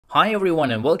Hi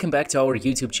everyone and welcome back to our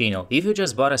YouTube channel. If you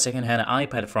just bought a second-hand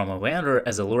iPad from a vendor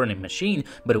as a learning machine,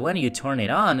 but when you turn it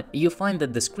on, you find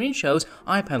that the screen shows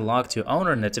iPad lock to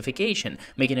owner notification,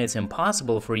 making it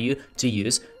impossible for you to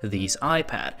use this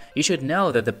iPad. You should know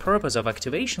that the purpose of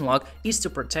activation lock is to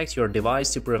protect your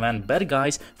device to prevent bad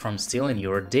guys from stealing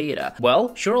your data.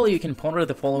 Well, surely you can ponder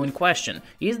the following question: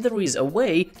 is there a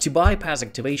way to bypass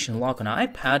activation lock on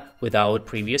iPad without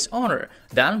previous owner?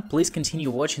 Then please continue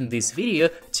watching this video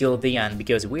till the end,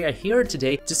 because we are here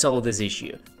today to solve this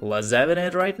issue. Let's dive in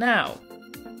it right now.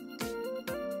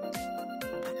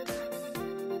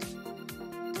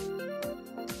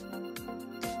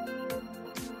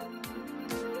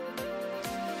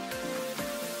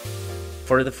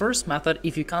 For the first method,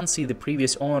 if you can't see the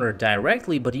previous owner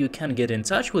directly but you can get in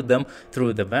touch with them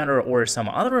through the vendor or some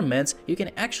other means, you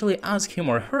can actually ask him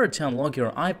or her to unlock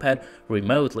your iPad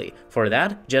remotely. For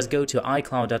that, just go to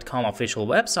iCloud.com official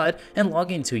website and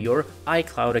log into your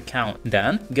iCloud account.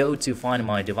 Then go to Find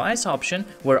My Device option,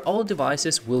 where all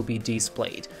devices will be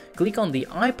displayed. Click on the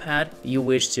iPad you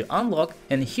wish to unlock,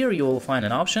 and here you will find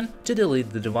an option to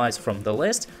delete the device from the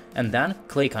list, and then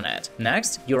click on it.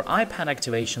 Next, your iPad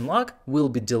activation lock will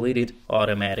be deleted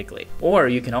automatically. Or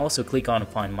you can also click on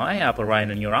Find My app right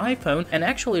on your iPhone and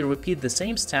actually repeat the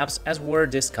same steps as were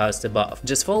discussed above.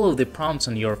 Just follow the prompts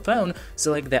on your phone,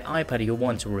 select the iPad you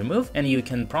want to remove, and you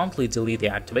can promptly delete the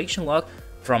activation lock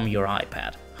from your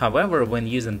iPad. However, when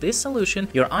using this solution,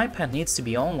 your iPad needs to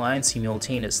be online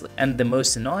simultaneously. And the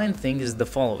most annoying thing is the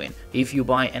following: if you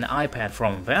buy an iPad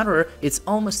from a vendor, it's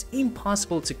almost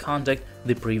impossible to contact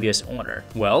the previous owner.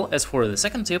 Well, as for the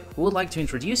second tip, we would like to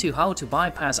introduce you how to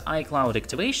bypass iCloud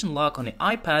activation lock on the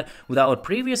iPad without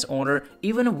previous owner,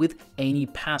 even with any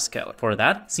passcode. For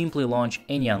that, simply launch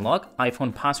AnyUnlock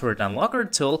iPhone password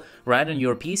unlocker tool right on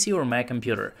your PC or Mac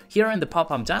computer. Here in the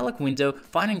pop-up dialog window,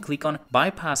 find and click on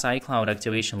Bypass iCloud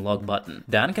activation lock button.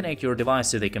 Then connect your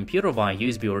device to the computer via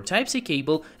USB or Type-C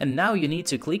cable, and now you need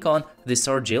to click on the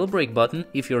Start Jailbreak button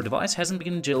if your device hasn't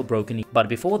been jailbroken. But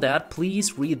before that,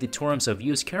 please read the terms of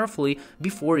use carefully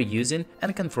before using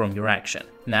and confirm your action.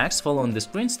 Next, follow the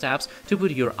screen steps to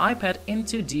put your iPad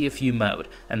into DFU mode,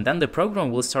 and then the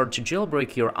program will start to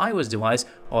jailbreak your iOS device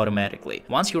automatically.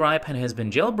 Once your iPad has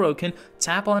been jailbroken,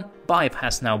 tap on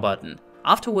Bypass Now button.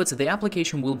 Afterwards, the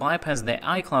application will bypass the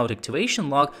iCloud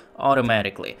activation lock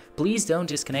automatically. Please don't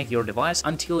disconnect your device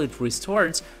until it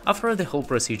restarts after the whole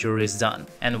procedure is done.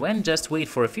 And when just wait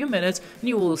for a few minutes,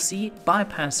 you will see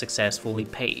Bypass Successfully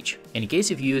page. In case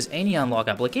if you use AnyUnlock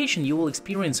application, you will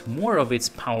experience more of its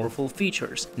powerful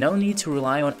features. No need to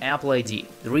rely on Apple ID.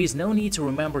 There is no need to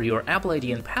remember your Apple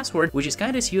ID and password, which is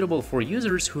kinda suitable for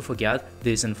users who forget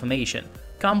this information.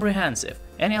 Comprehensive.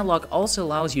 AnyUnlock also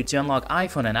allows you to unlock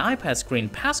iPhone and iPad screen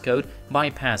passcode,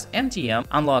 bypass MTM,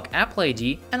 unlock Apple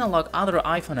ID, and unlock other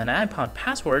iPhone and iPad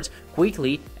passwords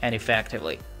quickly and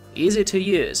effectively. Easy to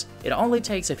use. It only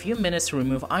takes a few minutes to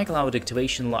remove iCloud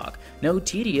activation lock. No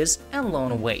tedious and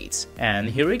long waits. And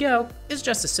here we go. It's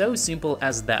just so simple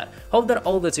as that. Hope that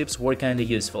all the tips were kinda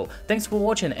useful. Thanks for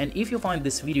watching, and if you find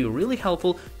this video really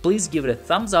helpful, please give it a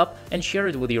thumbs up and share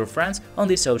it with your friends on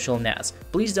the social nets.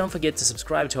 Please don't forget to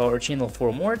subscribe to our channel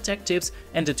for more tech tips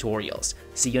and tutorials.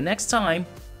 See you next time.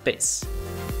 Peace.